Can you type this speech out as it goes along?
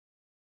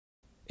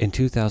In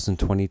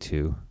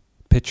 2022,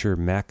 pitcher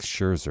Max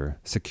Scherzer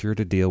secured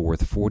a deal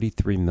worth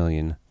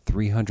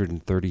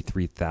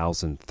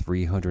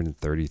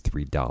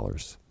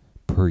 $43,333,333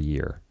 per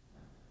year.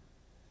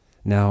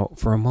 Now,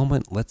 for a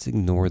moment, let's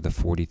ignore the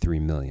 $43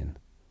 million,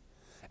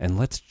 and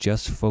let's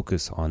just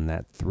focus on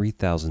that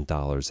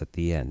 $3,000 at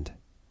the end,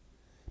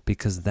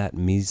 because that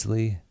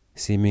measly,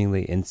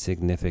 seemingly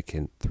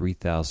insignificant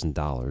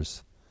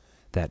 $3,000,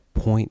 that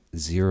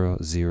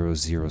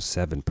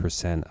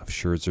 0.0007% of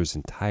Scherzer's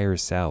entire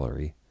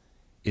salary,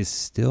 is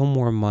still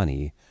more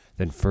money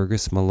than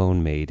Fergus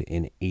Malone made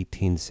in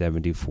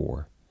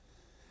 1874,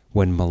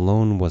 when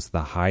Malone was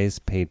the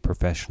highest paid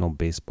professional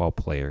baseball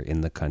player in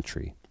the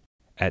country,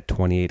 at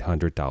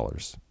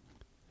 $2,800.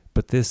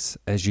 But this,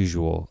 as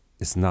usual,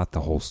 is not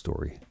the whole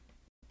story.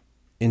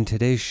 In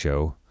today's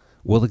show,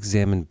 we'll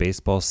examine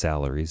baseball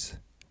salaries,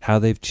 how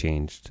they've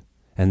changed,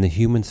 and the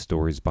human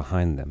stories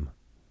behind them,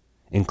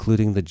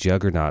 including the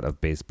juggernaut of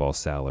baseball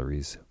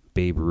salaries,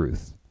 Babe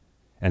Ruth,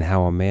 and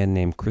how a man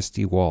named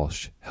Christy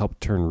Walsh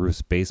helped turn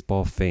Ruth's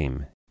baseball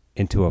fame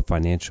into a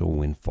financial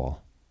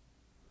windfall.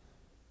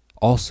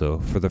 Also,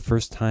 for the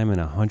first time in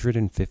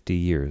 150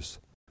 years,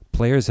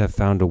 players have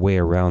found a way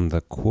around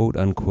the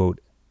quote-unquote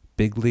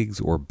big leagues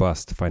or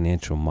bust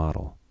financial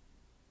model.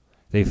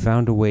 They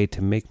found a way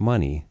to make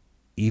money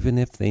even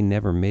if they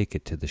never make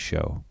it to the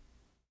show.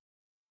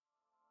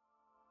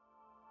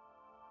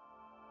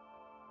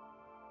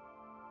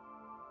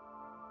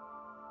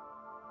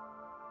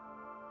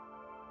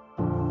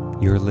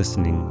 You're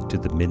listening to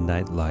the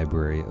Midnight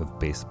Library of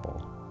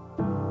Baseball,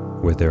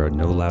 where there are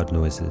no loud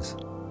noises,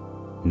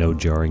 no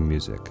jarring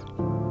music,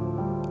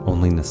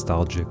 only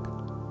nostalgic,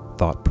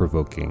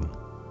 thought-provoking,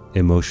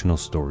 emotional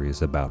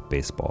stories about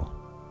baseball.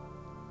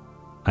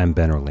 I'm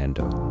Ben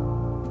Orlando.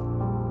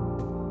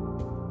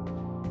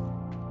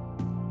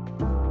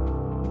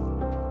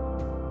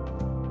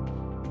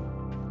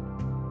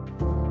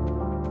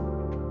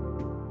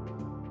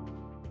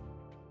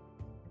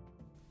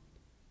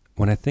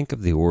 When I think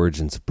of the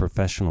origins of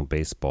professional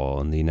baseball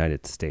in the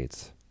United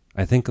States,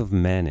 I think of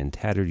men in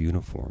tattered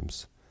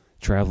uniforms,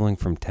 traveling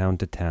from town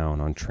to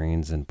town on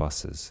trains and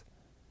buses,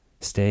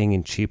 staying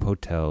in cheap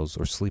hotels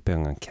or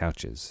sleeping on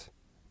couches,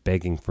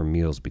 begging for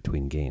meals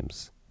between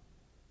games.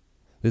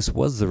 This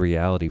was the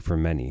reality for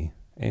many,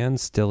 and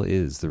still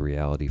is the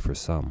reality for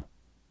some.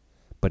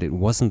 But it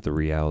wasn't the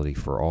reality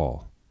for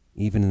all,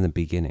 even in the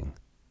beginning.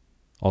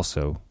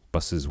 Also,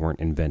 buses weren't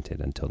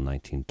invented until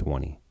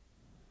 1920.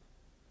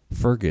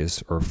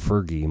 Fergus, or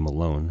Fergie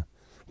Malone,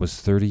 was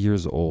 30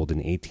 years old in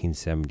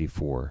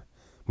 1874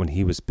 when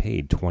he was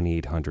paid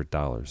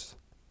 $2,800.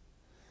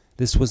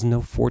 This was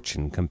no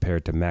fortune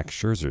compared to Max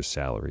Scherzer's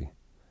salary,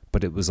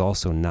 but it was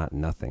also not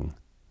nothing.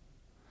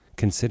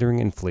 Considering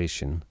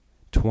inflation,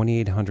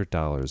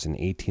 $2,800 in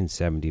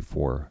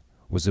 1874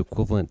 was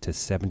equivalent to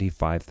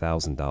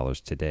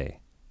 $75,000 today.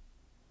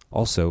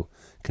 Also,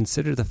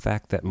 consider the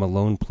fact that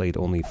Malone played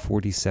only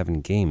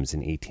 47 games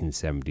in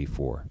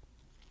 1874.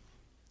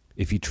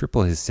 If you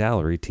triple his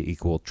salary to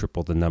equal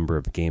triple the number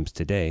of games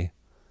today,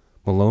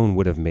 Malone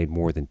would have made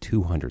more than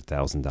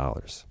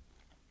 $200,000.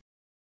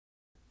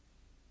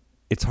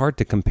 It's hard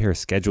to compare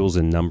schedules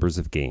and numbers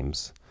of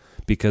games,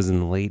 because in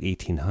the late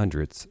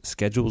 1800s,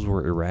 schedules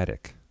were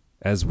erratic,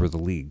 as were the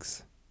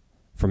leagues.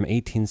 From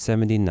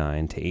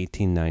 1879 to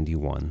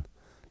 1891,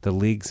 the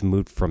leagues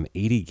moved from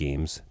 80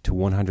 games to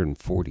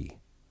 140,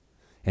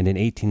 and in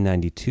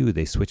 1892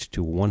 they switched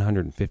to a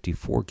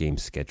 154-game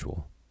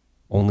schedule,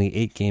 only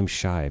 8 games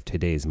shy of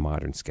today's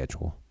modern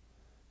schedule.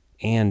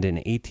 And in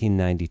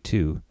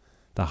 1892,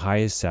 the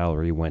highest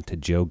salary went to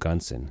Joe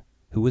Gunson,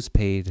 who was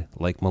paid,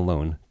 like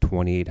Malone,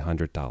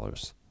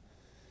 $2,800.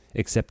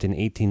 Except in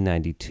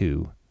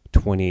 1892,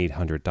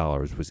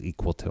 $2,800 was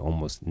equal to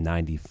almost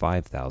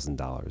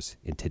 $95,000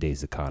 in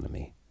today's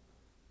economy.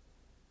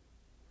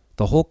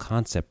 The whole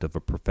concept of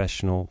a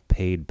professional,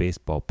 paid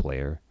baseball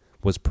player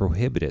was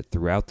prohibited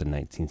throughout the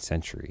 19th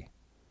century,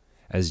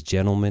 as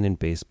gentlemen in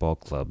baseball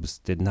clubs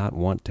did not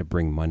want to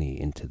bring money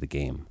into the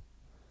game.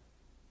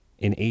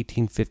 In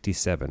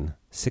 1857,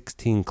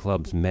 16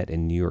 clubs met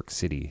in New York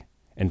City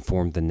and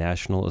formed the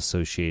National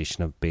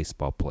Association of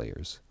Baseball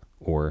Players,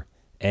 or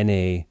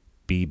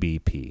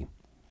NABBP.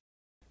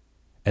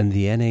 And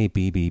the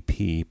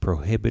NABBP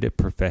prohibited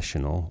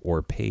professional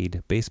or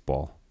paid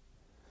baseball,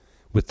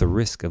 with the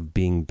risk of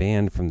being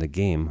banned from the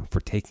game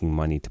for taking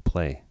money to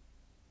play.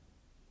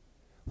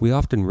 We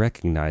often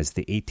recognize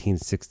the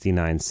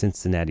 1869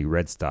 Cincinnati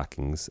Red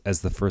Stockings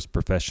as the first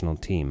professional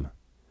team,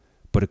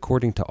 but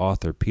according to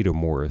author Peter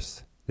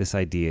Morris, this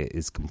idea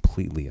is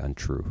completely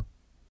untrue.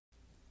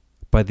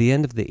 By the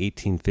end of the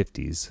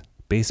 1850s,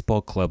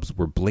 baseball clubs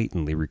were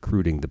blatantly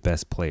recruiting the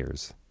best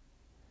players,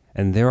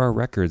 and there are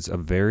records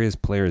of various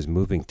players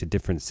moving to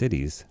different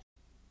cities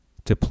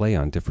to play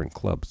on different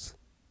clubs.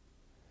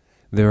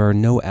 There are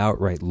no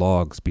outright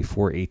logs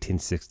before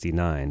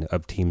 1869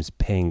 of teams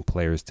paying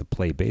players to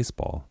play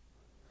baseball,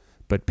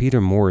 but Peter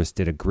Morris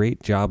did a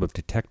great job of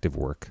detective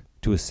work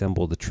to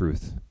assemble the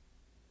truth.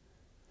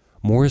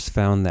 Morris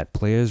found that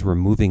players were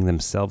moving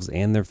themselves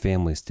and their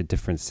families to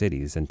different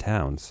cities and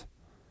towns,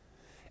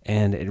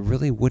 and it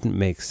really wouldn't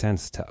make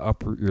sense to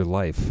uproot your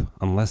life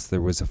unless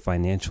there was a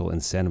financial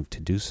incentive to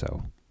do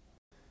so.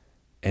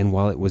 And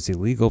while it was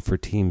illegal for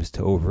teams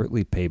to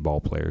overtly pay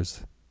ball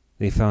players,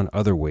 they found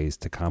other ways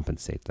to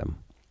compensate them.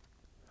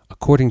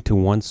 According to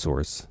one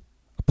source,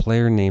 a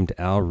player named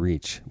Al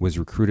Reach was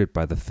recruited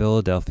by the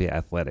Philadelphia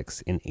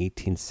Athletics in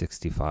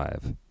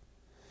 1865.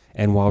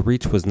 And while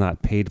Reach was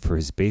not paid for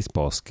his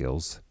baseball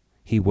skills,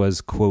 he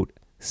was, quote,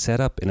 set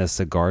up in a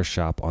cigar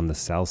shop on the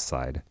South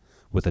Side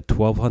with a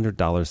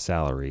 $1,200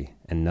 salary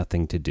and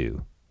nothing to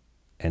do,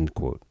 end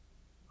quote.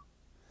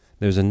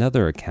 There's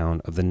another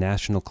account of the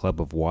National Club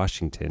of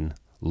Washington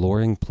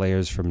luring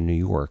players from New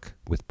York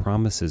with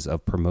promises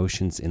of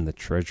promotions in the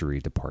Treasury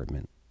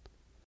Department.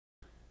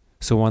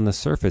 So on the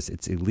surface,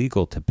 it's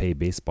illegal to pay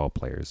baseball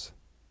players,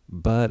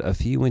 but a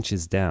few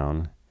inches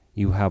down,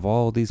 you have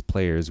all these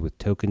players with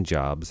token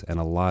jobs and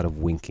a lot of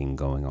winking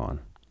going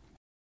on.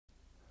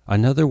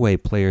 Another way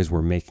players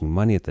were making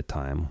money at the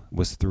time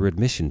was through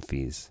admission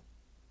fees.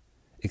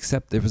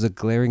 Except there was a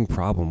glaring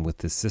problem with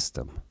this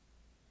system.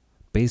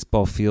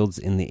 Baseball fields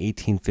in the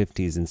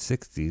 1850s and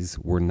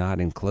 60s were not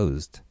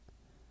enclosed.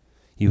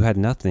 You had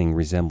nothing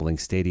resembling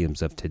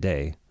stadiums of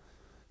today,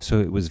 so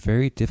it was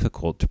very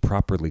difficult to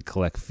properly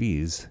collect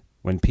fees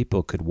when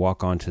people could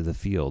walk onto the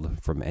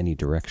field from any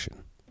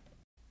direction.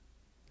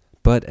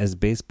 But as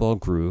baseball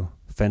grew,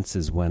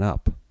 fences went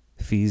up,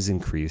 fees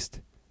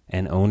increased,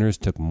 and owners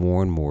took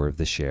more and more of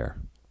the share.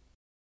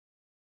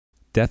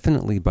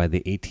 Definitely by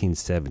the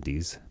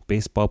 1870s,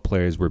 baseball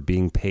players were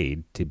being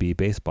paid to be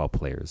baseball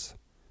players,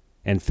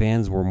 and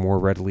fans were more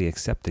readily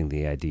accepting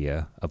the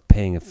idea of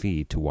paying a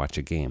fee to watch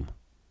a game.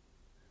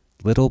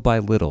 Little by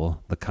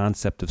little, the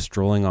concept of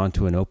strolling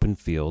onto an open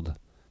field,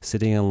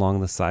 sitting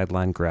along the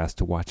sideline grass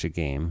to watch a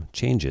game,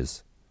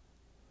 changes.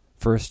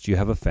 First, you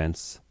have a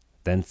fence,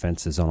 then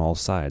fences on all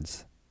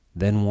sides,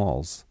 then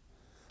walls,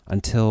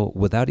 until,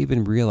 without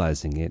even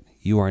realizing it,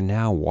 you are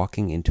now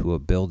walking into a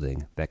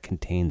building that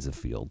contains a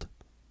field.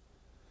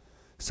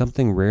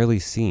 Something rarely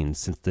seen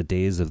since the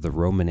days of the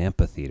Roman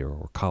amphitheater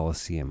or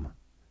Colosseum,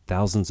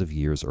 thousands of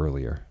years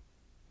earlier.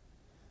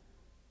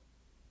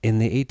 In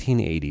the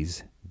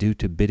 1880s, due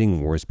to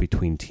bidding wars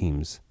between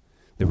teams,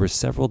 there were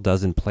several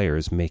dozen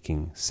players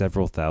making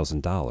several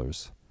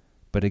 $1,000s,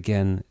 but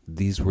again,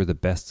 these were the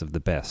best of the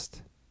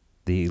best,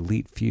 the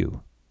elite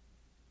few.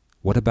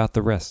 What about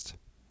the rest?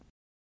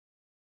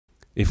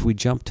 If we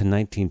jump to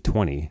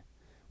 1920,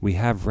 we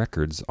have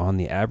records on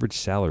the average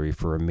salary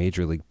for a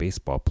Major League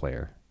Baseball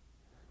player,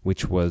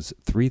 which was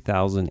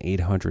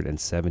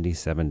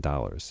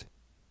 $3,877,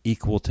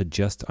 equal to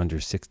just under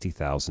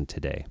 $60,000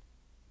 today.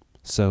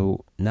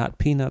 So, not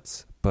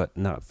peanuts, but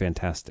not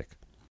fantastic.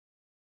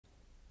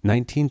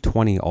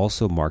 1920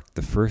 also marked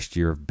the first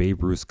year of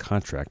Babe Ruth's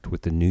contract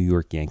with the New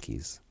York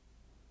Yankees.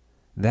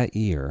 That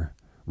year,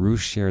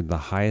 Ruth shared the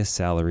highest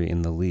salary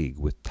in the league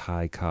with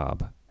Ty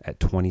Cobb at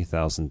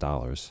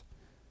 $20,000,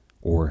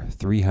 or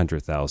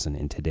 $300,000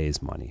 in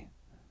today's money.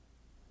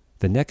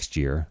 The next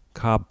year,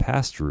 Cobb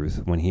passed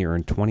Ruth when he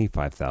earned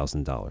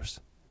 $25,000.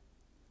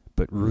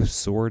 But Ruth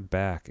soared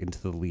back into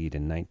the lead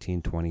in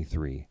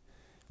 1923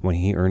 when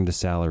he earned a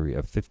salary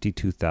of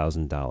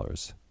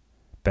 $52,000,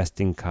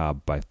 besting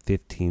Cobb by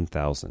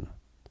 $15,000.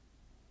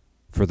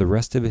 For the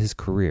rest of his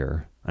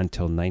career,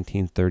 until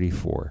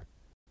 1934,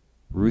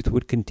 Ruth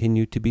would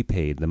continue to be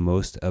paid the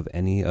most of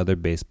any other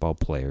baseball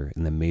player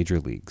in the major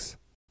leagues.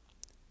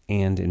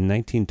 And in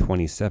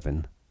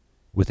 1927,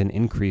 with an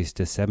increase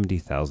to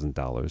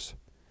 $70,000,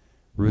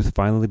 Ruth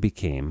finally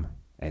became,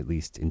 at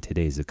least in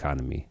today's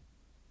economy,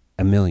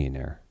 a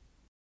millionaire.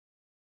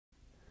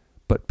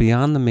 But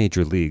beyond the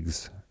major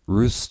leagues,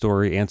 Ruth's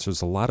story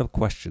answers a lot of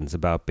questions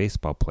about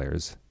baseball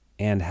players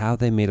and how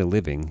they made a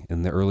living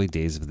in the early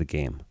days of the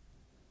game.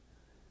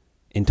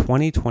 In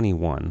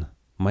 2021,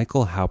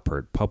 Michael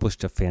Haupert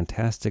published a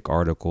fantastic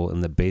article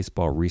in the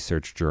Baseball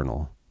Research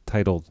Journal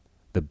titled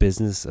The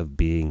Business of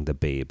Being the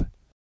Babe.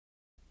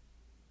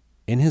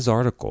 In his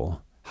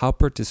article,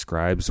 Haupert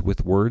describes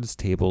with words,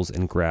 tables,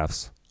 and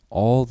graphs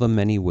all the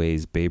many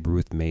ways Babe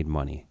Ruth made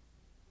money,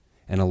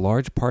 and a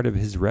large part of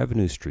his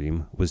revenue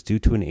stream was due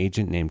to an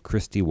agent named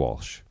Christy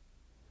Walsh.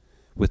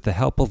 With the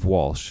help of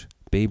Walsh,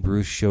 Babe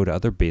Ruth showed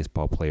other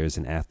baseball players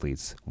and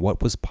athletes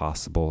what was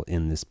possible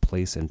in this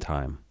place and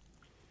time.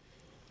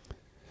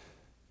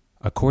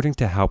 According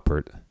to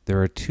Haupert,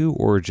 there are two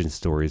origin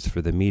stories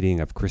for the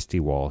meeting of Christy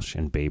Walsh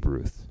and Babe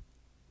Ruth.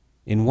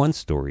 In one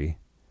story,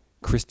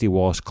 Christy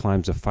Walsh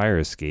climbs a fire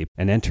escape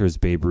and enters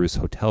Babe Ruth's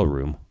hotel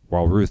room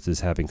while Ruth is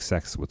having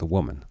sex with a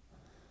woman.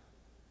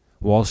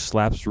 Walsh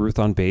slaps Ruth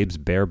on Babe's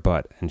bare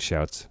butt and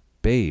shouts,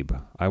 "Babe,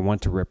 I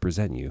want to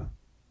represent you."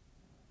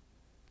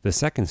 The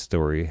second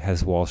story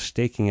has Walsh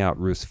staking out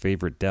Ruth's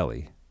favorite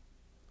deli.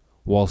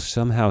 Walsh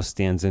somehow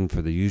stands in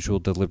for the usual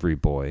delivery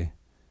boy,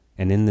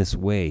 and in this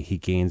way he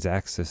gains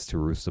access to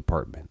Ruth's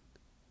apartment.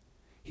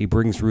 He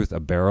brings Ruth a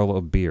barrel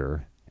of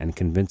beer and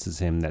convinces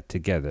him that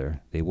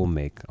together they will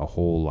make a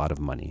whole lot of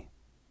money.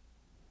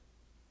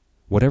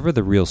 Whatever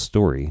the real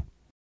story,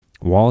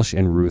 Walsh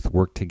and Ruth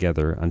worked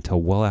together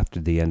until well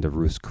after the end of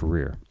Ruth's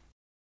career.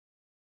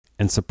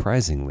 And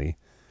surprisingly,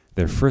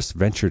 their first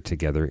venture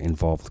together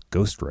involved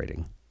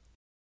ghostwriting.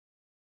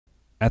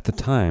 At the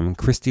time,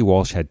 Christy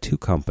Walsh had two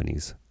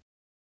companies,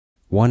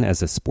 one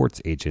as a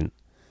sports agent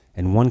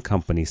and one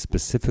company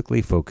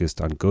specifically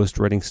focused on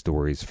ghostwriting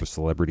stories for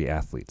celebrity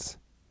athletes.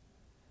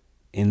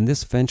 In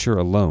this venture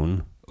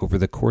alone, over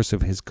the course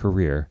of his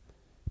career,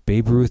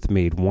 Babe Ruth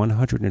made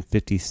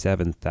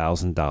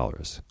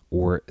 $157,000,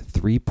 or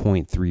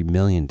 $3.3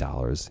 million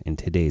in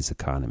today's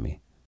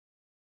economy.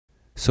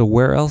 So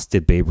where else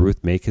did Babe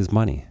Ruth make his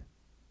money?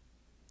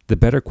 The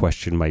better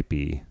question might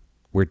be,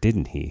 where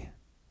didn't he?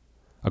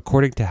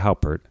 According to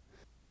Halpert,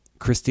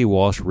 Christy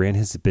Walsh ran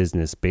his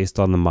business based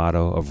on the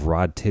motto of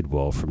Rod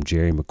Tidwell from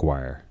Jerry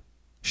Maguire,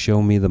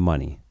 "Show me the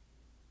money."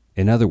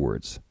 In other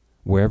words,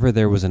 wherever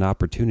there was an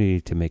opportunity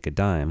to make a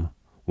dime,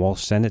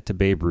 Walsh sent it to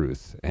Babe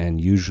Ruth, and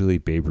usually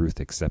Babe Ruth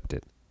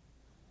accepted.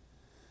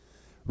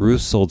 Ruth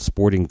sold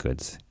sporting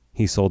goods.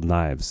 He sold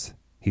knives.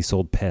 He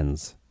sold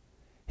pens.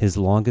 His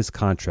longest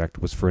contract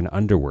was for an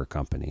underwear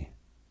company.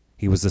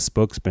 He was a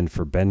spokesman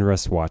for Ben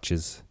Russ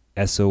watches,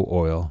 Esso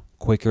oil,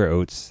 Quaker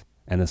Oats,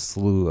 and a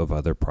slew of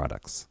other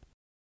products.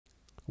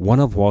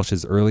 One of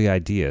Walsh's early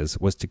ideas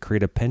was to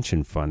create a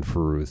pension fund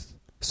for Ruth,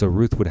 so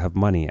Ruth would have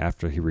money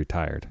after he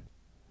retired.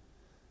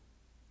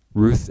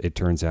 Ruth, it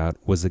turns out,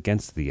 was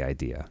against the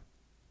idea.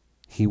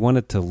 He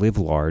wanted to live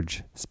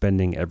large,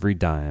 spending every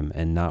dime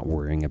and not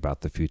worrying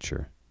about the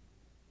future.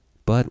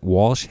 But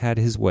Walsh had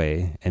his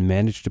way and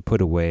managed to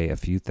put away a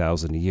few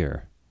thousand a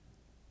year.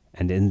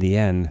 And in the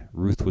end,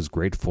 Ruth was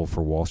grateful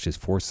for Walsh's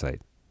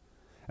foresight,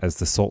 as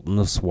the Sultan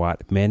of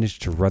Swat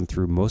managed to run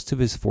through most of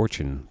his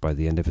fortune by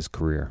the end of his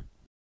career.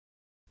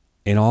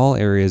 In all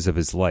areas of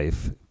his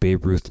life,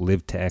 Babe Ruth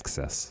lived to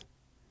excess.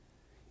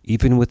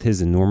 Even with his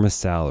enormous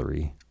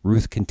salary,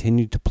 Ruth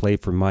continued to play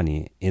for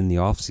money in the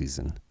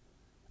off-season,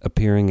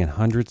 appearing in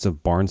hundreds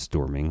of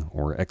barnstorming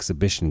or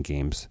exhibition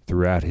games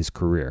throughout his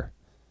career,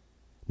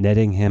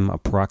 netting him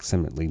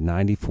approximately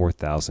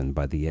 $94,000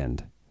 by the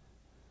end.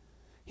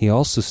 He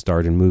also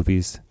starred in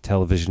movies,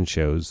 television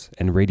shows,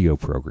 and radio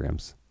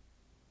programs.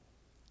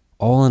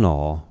 All in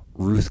all,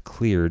 Ruth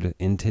cleared,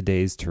 in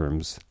today's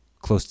terms,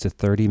 close to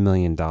 $30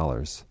 million.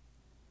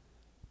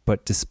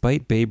 But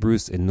despite Babe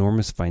Ruth's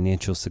enormous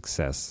financial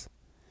success,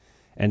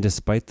 and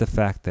despite the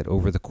fact that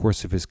over the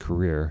course of his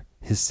career,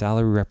 his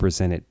salary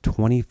represented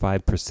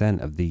 25%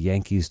 of the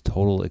Yankees'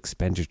 total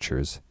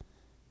expenditures,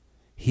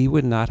 he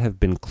would not have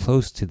been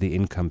close to the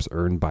incomes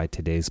earned by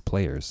today's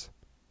players.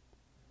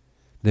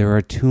 There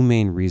are two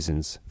main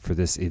reasons for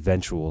this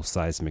eventual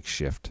seismic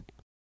shift.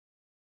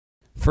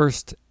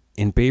 First,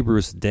 in Babe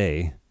Ruth's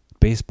day,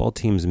 baseball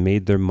teams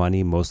made their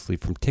money mostly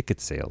from ticket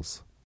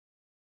sales.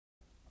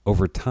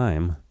 Over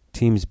time,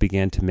 teams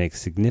began to make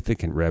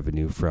significant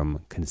revenue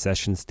from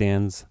concession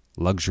stands,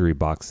 luxury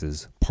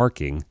boxes,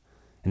 parking,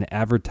 and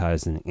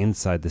advertising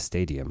inside the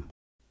stadium,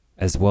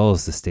 as well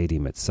as the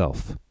stadium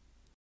itself.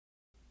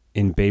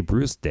 In Babe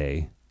Ruth's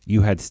day,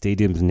 you had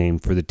stadiums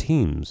named for the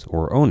teams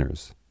or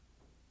owners.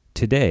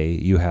 Today,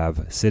 you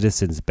have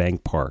Citizens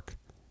Bank Park,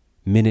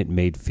 Minute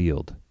Maid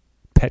Field,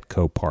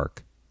 Petco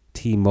Park,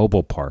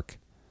 T-Mobile Park,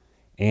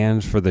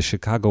 and for the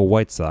Chicago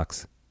White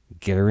Sox,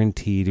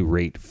 Guaranteed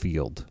Rate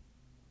Field.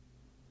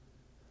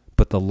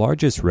 But the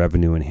largest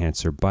revenue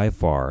enhancer by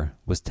far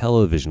was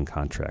television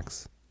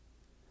contracts.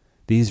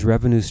 These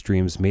revenue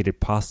streams made it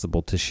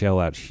possible to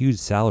shell out huge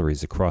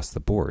salaries across the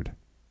board.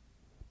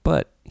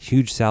 But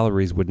huge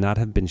salaries would not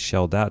have been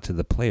shelled out to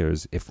the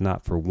players if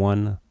not for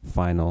one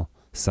final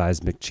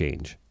seismic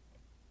change: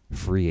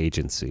 free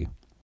agency.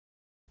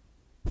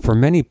 For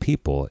many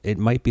people, it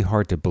might be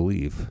hard to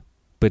believe,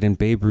 but in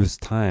Babe Ruth's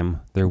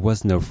time, there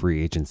was no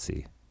free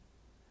agency.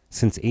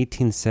 Since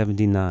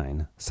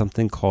 1879,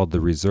 something called the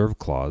Reserve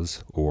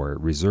Clause, or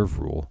Reserve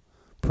Rule,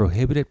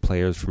 prohibited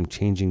players from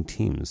changing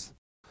teams,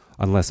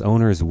 unless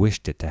owners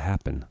wished it to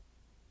happen.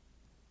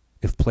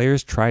 If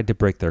players tried to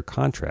break their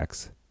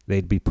contracts,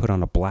 they'd be put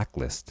on a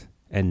blacklist,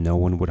 and no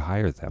one would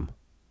hire them.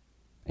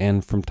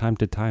 And from time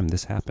to time,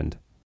 this happened.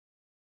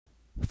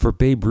 For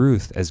Babe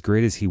Ruth, as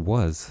great as he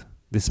was,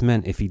 this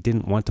meant if he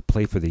didn't want to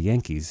play for the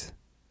Yankees,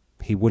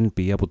 he wouldn't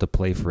be able to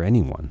play for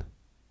anyone.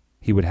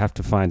 He would have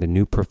to find a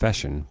new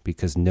profession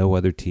because no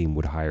other team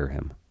would hire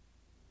him.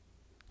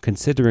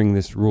 Considering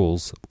these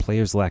rules,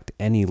 players lacked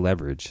any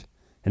leverage,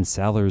 and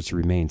salaries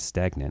remained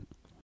stagnant.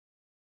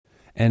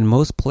 And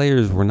most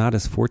players were not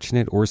as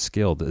fortunate or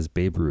skilled as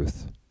Babe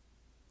Ruth.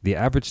 The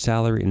average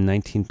salary in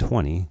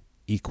 1920,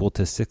 equal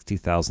to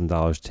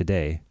 $60,000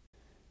 today,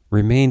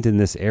 remained in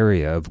this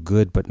area of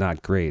good but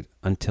not great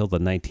until the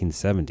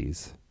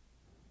 1970s.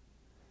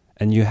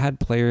 And you had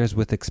players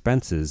with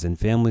expenses and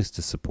families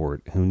to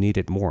support who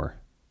needed more.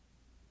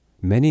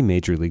 Many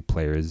major league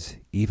players,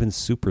 even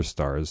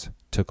superstars,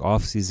 took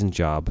off-season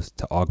jobs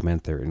to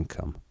augment their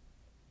income.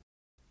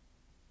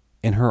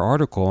 In her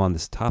article on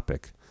this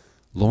topic,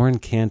 Lauren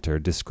Cantor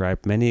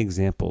described many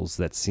examples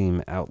that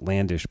seem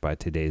outlandish by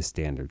today's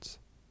standards.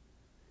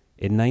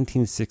 In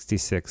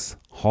 1966,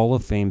 Hall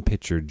of Fame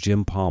pitcher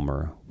Jim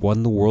Palmer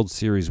won the World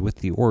Series with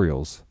the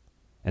Orioles,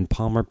 and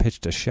Palmer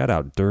pitched a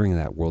shutout during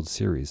that World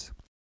Series.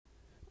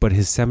 But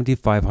his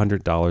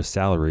 $7,500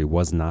 salary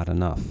was not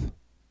enough.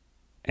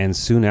 And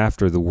soon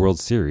after the World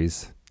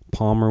Series,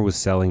 Palmer was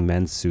selling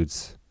men's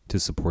suits to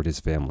support his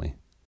family.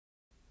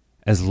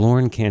 As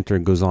Lauren Cantor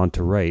goes on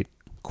to write,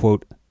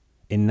 quote,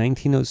 in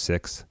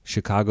 1906,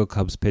 Chicago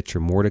Cubs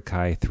pitcher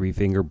Mordecai Three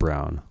Finger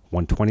Brown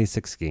won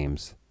 26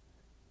 games,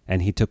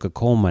 and he took a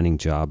coal mining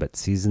job at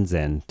season's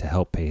end to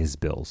help pay his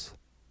bills.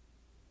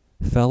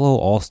 Fellow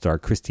All-Star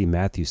Christy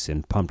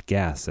Mathewson pumped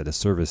gas at a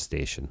service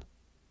station.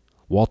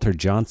 Walter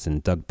Johnson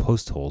dug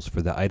post holes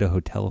for the Idaho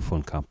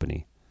Telephone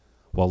Company,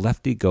 while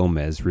Lefty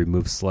Gomez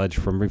removed sludge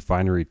from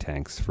refinery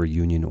tanks for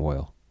Union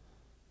Oil.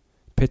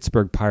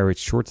 Pittsburgh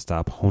Pirates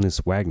shortstop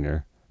Honus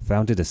Wagner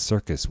founded a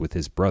circus with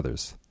his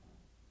brothers.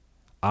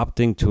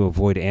 Opting to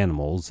avoid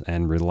animals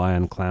and rely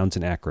on clowns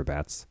and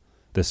acrobats,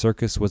 the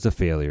circus was a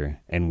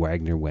failure and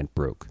Wagner went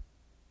broke.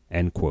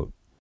 End quote.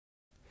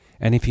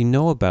 And if you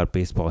know about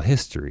baseball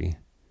history,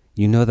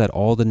 you know that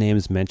all the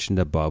names mentioned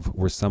above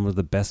were some of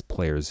the best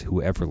players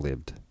who ever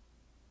lived.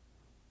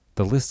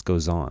 The list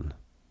goes on.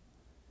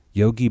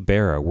 Yogi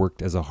Berra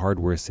worked as a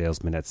hardware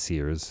salesman at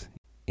Sears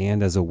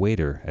and as a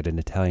waiter at an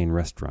Italian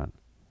restaurant.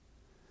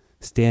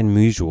 Stan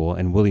Musial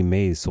and Willie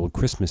Mays sold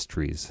Christmas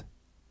trees.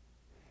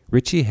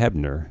 Richie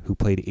Hebner, who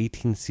played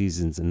 18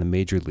 seasons in the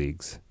major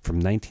leagues from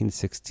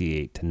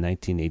 1968 to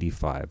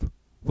 1985,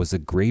 was a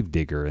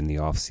gravedigger in the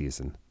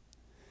off-season,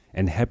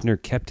 and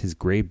Hebner kept his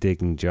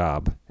grave-digging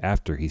job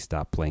after he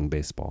stopped playing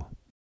baseball.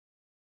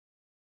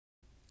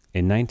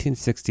 In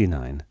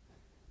 1969,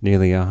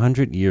 nearly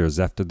 100 years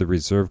after the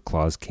reserve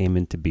clause came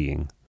into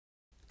being,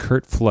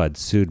 Curt Flood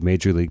sued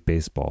Major League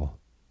Baseball,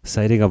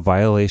 citing a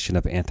violation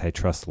of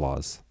antitrust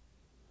laws.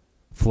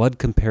 Flood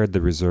compared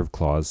the reserve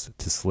clause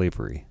to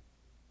slavery.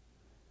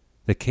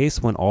 The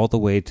case went all the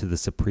way to the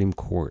Supreme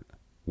Court,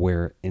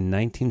 where, in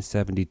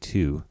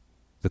 1972,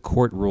 the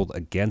court ruled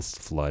against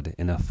Flood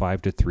in a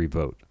 5-3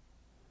 vote.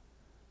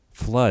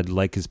 Flood,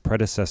 like his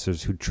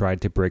predecessors who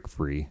tried to break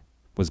free,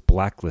 was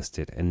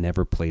blacklisted and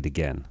never played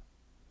again.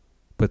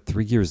 But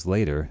 3 years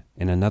later,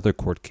 in another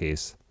court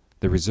case,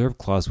 the reserve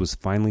clause was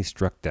finally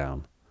struck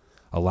down,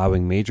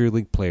 allowing Major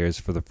League players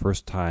for the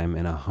first time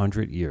in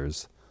 100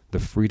 years the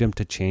freedom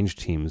to change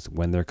teams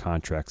when their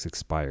contracts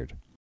expired.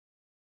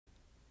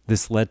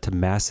 This led to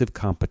massive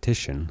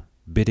competition,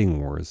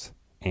 bidding wars,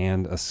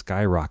 and a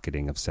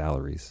skyrocketing of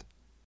salaries.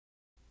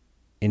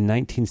 In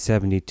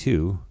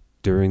 1972,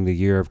 during the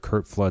year of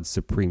Curt Flood's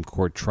Supreme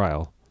Court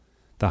trial,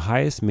 the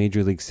highest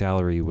Major League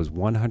salary was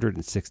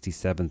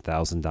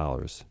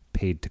 $167,000,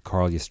 paid to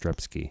Carl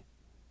Yastrzemski.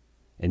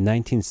 In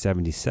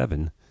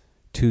 1977,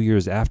 2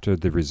 years after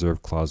the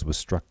reserve clause was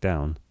struck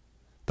down,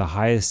 the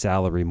highest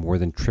salary more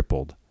than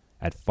tripled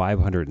at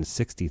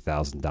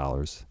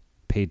 $560,000,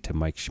 paid to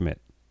Mike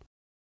Schmidt.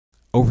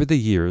 Over the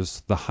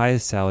years, the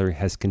highest salary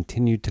has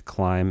continued to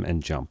climb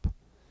and jump,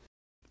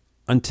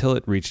 until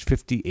it reached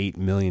 $58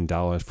 million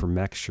for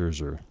Max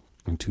Scherzer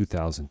in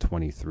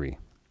 2023.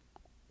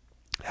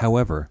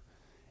 However,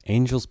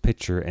 Angels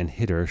pitcher and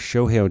hitter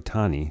Shohei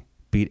Ohtani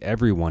beat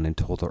everyone in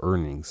total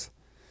earnings,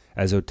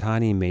 as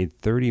Ohtani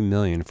made $30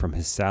 million from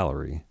his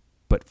salary,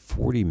 but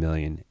 $40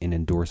 million in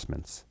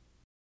endorsements.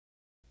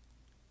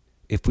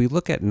 If we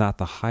look at not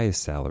the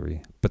highest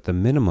salary, but the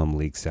minimum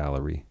league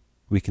salary,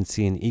 we can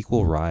see an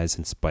equal rise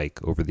and spike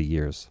over the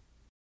years.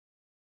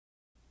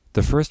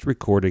 The first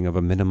recording of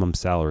a minimum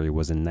salary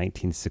was in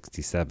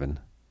 1967,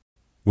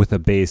 with a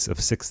base of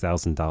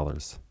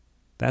 $6,000.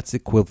 That's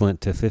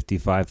equivalent to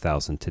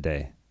 $55,000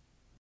 today.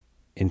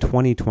 In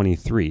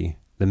 2023,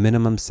 the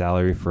minimum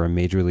salary for a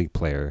major league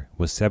player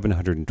was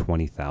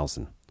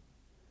 $720,000,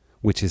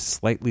 which is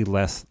slightly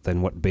less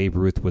than what Babe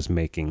Ruth was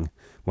making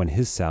when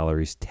his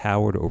salaries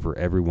towered over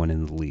everyone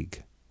in the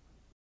league.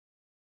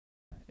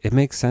 It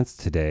makes sense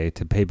today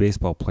to pay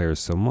baseball players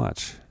so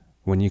much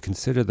when you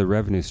consider the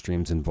revenue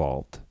streams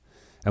involved,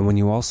 and when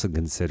you also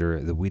consider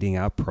the weeding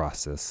out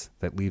process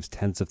that leaves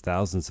tens of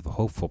thousands of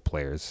hopeful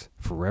players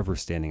forever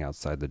standing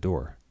outside the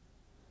door.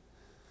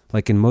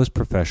 Like in most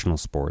professional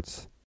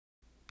sports,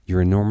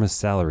 your enormous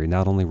salary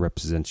not only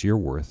represents your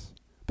worth,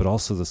 but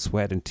also the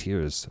sweat and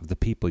tears of the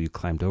people you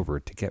climbed over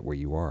to get where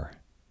you are.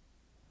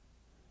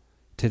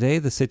 Today,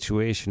 the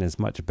situation is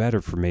much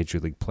better for major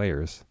league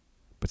players,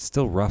 but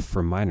still rough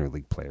for minor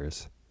league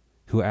players,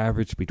 who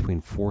average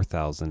between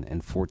 $4,000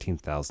 and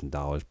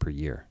 $14,000 per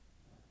year.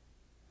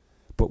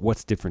 But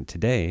what's different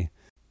today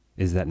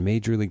is that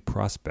major league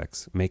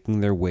prospects making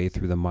their way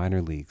through the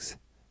minor leagues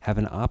have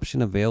an option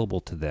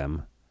available to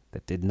them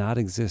that did not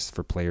exist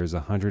for players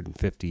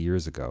 150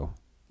 years ago,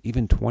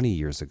 even 20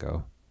 years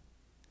ago.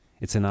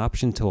 It's an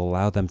option to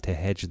allow them to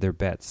hedge their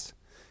bets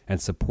and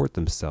support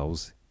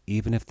themselves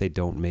even if they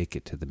don't make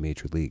it to the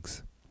major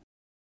leagues.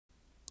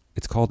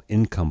 It's called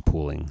income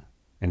pooling,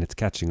 and it's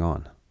catching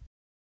on.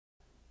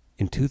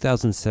 In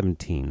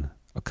 2017,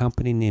 a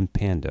company named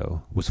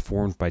Pando was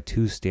formed by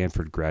two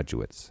Stanford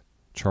graduates,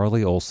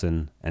 Charlie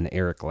Olson and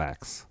Eric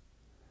Lax.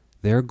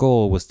 Their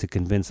goal was to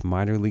convince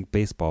minor league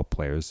baseball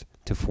players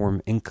to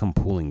form income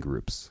pooling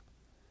groups,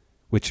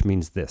 which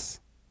means this.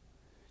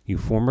 You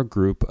form a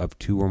group of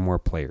 2 or more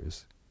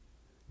players.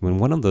 When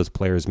one of those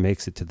players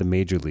makes it to the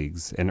major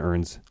leagues and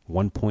earns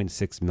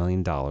 $1.6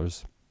 million,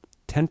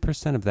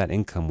 10% of that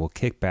income will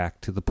kick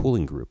back to the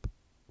pooling group,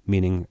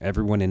 meaning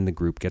everyone in the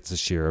group gets a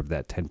share of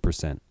that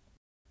 10%.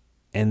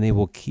 And they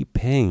will keep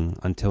paying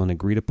until an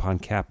agreed-upon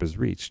cap is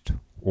reached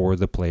or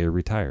the player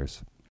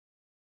retires.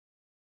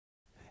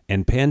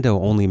 And Pando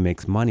only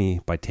makes money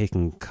by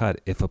taking a cut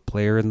if a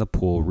player in the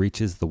pool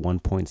reaches the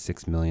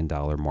 $1.6 million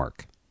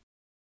mark.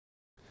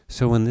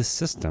 So in this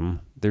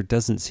system, there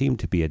doesn't seem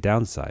to be a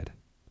downside.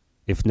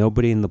 If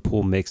nobody in the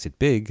pool makes it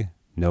big,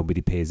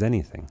 nobody pays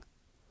anything.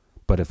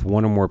 But if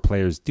 1 or more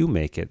players do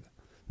make it,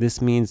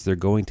 this means they're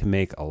going to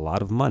make a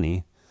lot of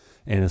money,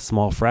 and a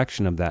small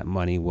fraction of that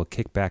money will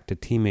kick back to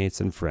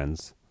teammates and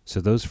friends, so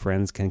those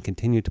friends can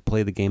continue to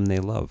play the game they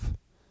love,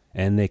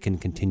 and they can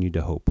continue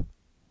to hope.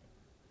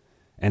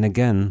 And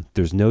again,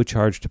 there's no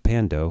charge to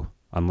Pando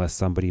unless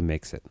somebody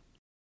makes it.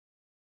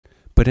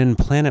 But in a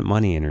Planet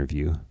Money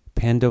interview,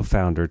 Pando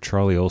founder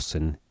Charlie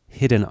Olson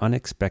hit an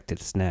unexpected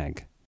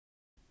snag.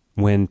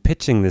 When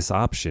pitching this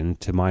option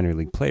to minor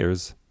league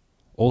players,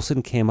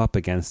 Olson came up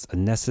against a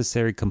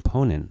necessary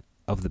component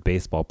of the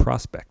baseball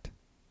prospect,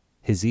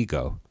 his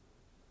ego.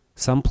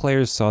 Some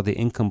players saw the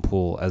income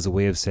pool as a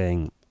way of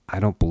saying, I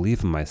don't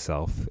believe in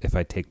myself if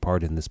I take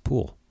part in this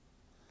pool.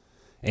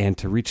 And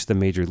to reach the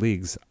major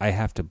leagues, I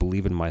have to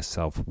believe in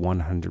myself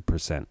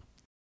 100%.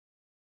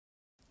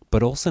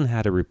 But Olson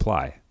had a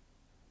reply.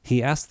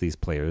 He asked these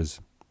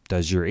players,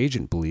 does your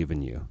agent believe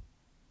in you?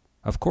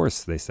 Of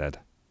course, they said.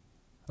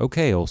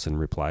 Okay, Olson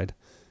replied.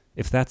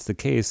 If that's the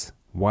case,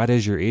 why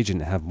does your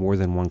agent have more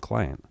than one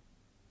client?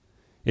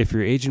 If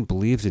your agent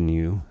believes in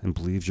you and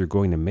believes you're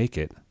going to make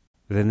it,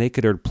 then they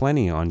could earn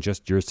plenty on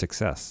just your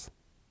success.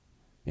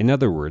 In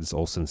other words,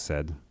 Olson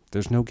said,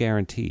 there's no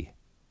guarantee.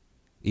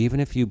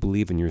 Even if you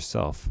believe in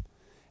yourself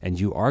and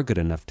you are good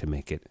enough to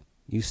make it,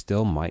 you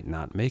still might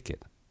not make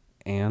it.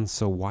 And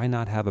so why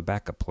not have a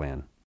backup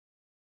plan?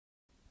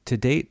 To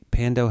date,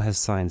 Pando has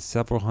signed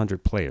several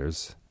hundred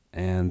players,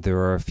 and there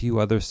are a few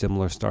other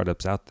similar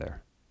startups out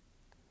there.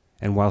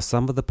 And while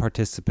some of the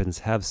participants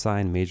have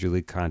signed major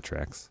league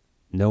contracts,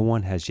 no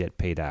one has yet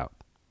paid out.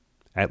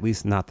 At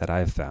least not that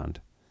I've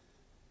found.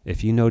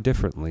 If you know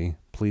differently,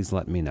 please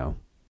let me know.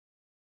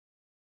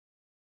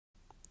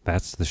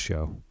 That's the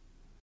show.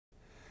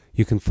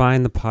 You can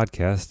find the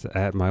podcast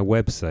at my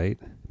website,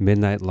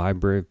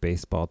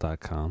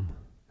 midnightlibraryofbaseball.com,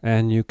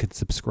 and you can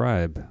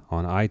subscribe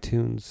on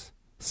iTunes,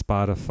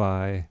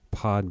 Spotify,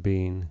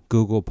 Podbean,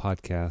 Google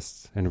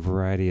Podcasts, and a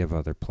variety of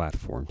other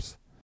platforms.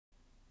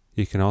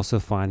 You can also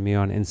find me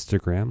on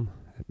Instagram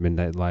at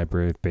Midnight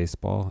Library of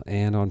Baseball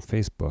and on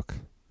Facebook.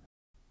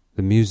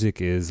 The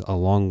music is A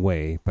Long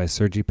Way by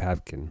Sergei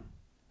Pavkin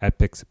at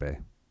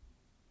Pixabay.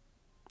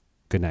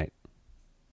 Good night.